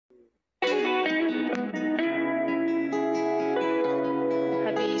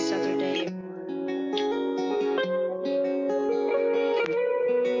Happy Saturday, everyone.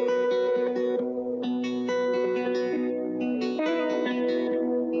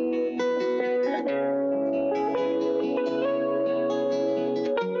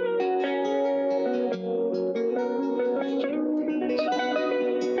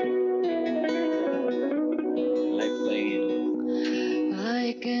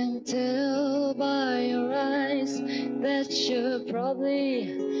 I can tell by your eyes that you've probably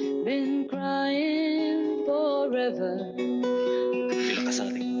been crying forever.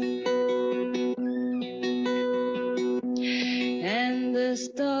 And the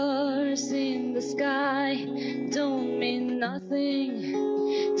stars in the sky don't mean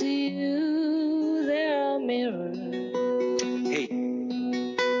nothing to you. They're a mirror. Hey.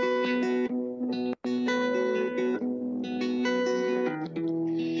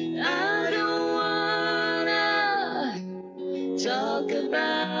 I don't wanna talk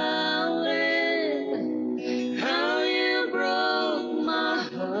about it, how you broke my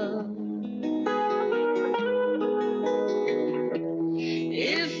heart.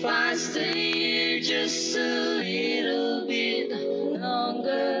 If I stay here just a little bit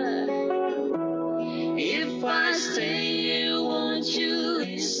longer, if I stay here, won't you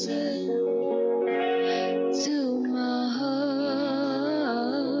listen to my heart?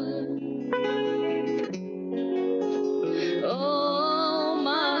 Oh,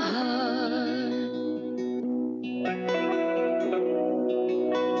 my heart.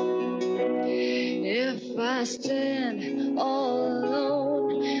 If I stand all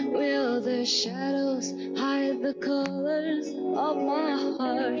alone, will the shadows hide the colors of my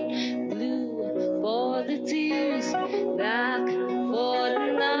heart? Blue for the tears, black for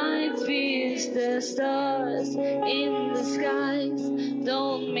the night's fears. The stars in the skies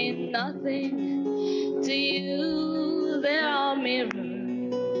don't mean nothing to you. They are mirrors.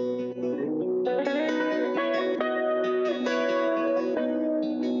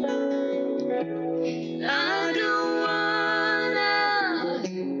 I don't wanna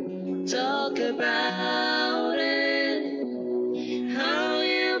talk about it, how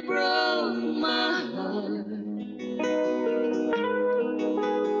you broke my heart.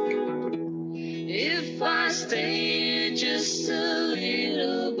 If I stay here just a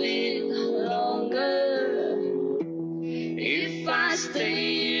little bit longer, if I stay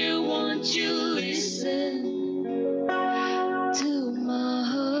here, won't you listen to my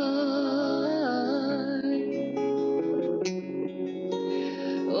heart?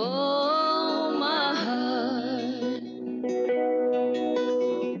 Oh, my heart.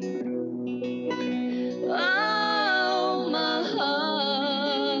 Oh, my heart.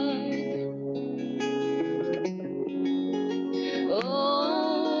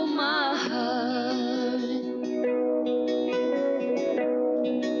 Oh, my heart.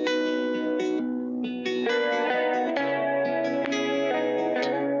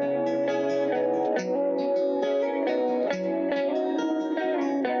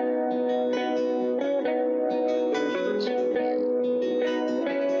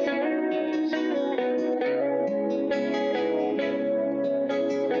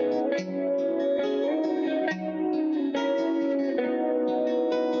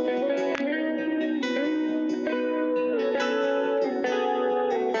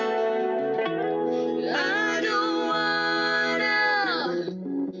 I don't wanna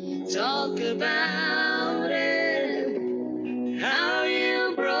talk about it, how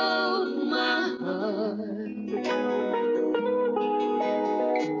you broke my heart.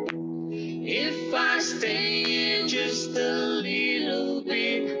 If I stay here just a little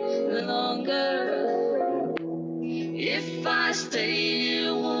bit longer, if I stay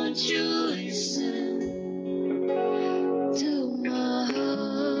here, won't you listen to my heart?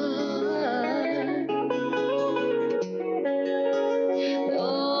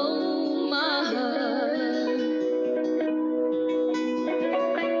 Oh, my heart.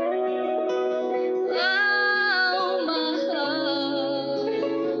 Oh, my heart.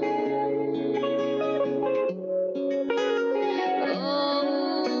 Oh,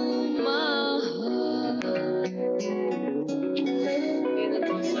 my heart. Okay, that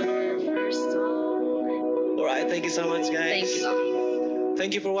was our first song. Alright, thank you so much, guys. Thank you.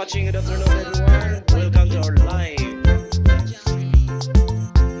 Thank you for watching. Good afternoon, everyone. Welcome to our live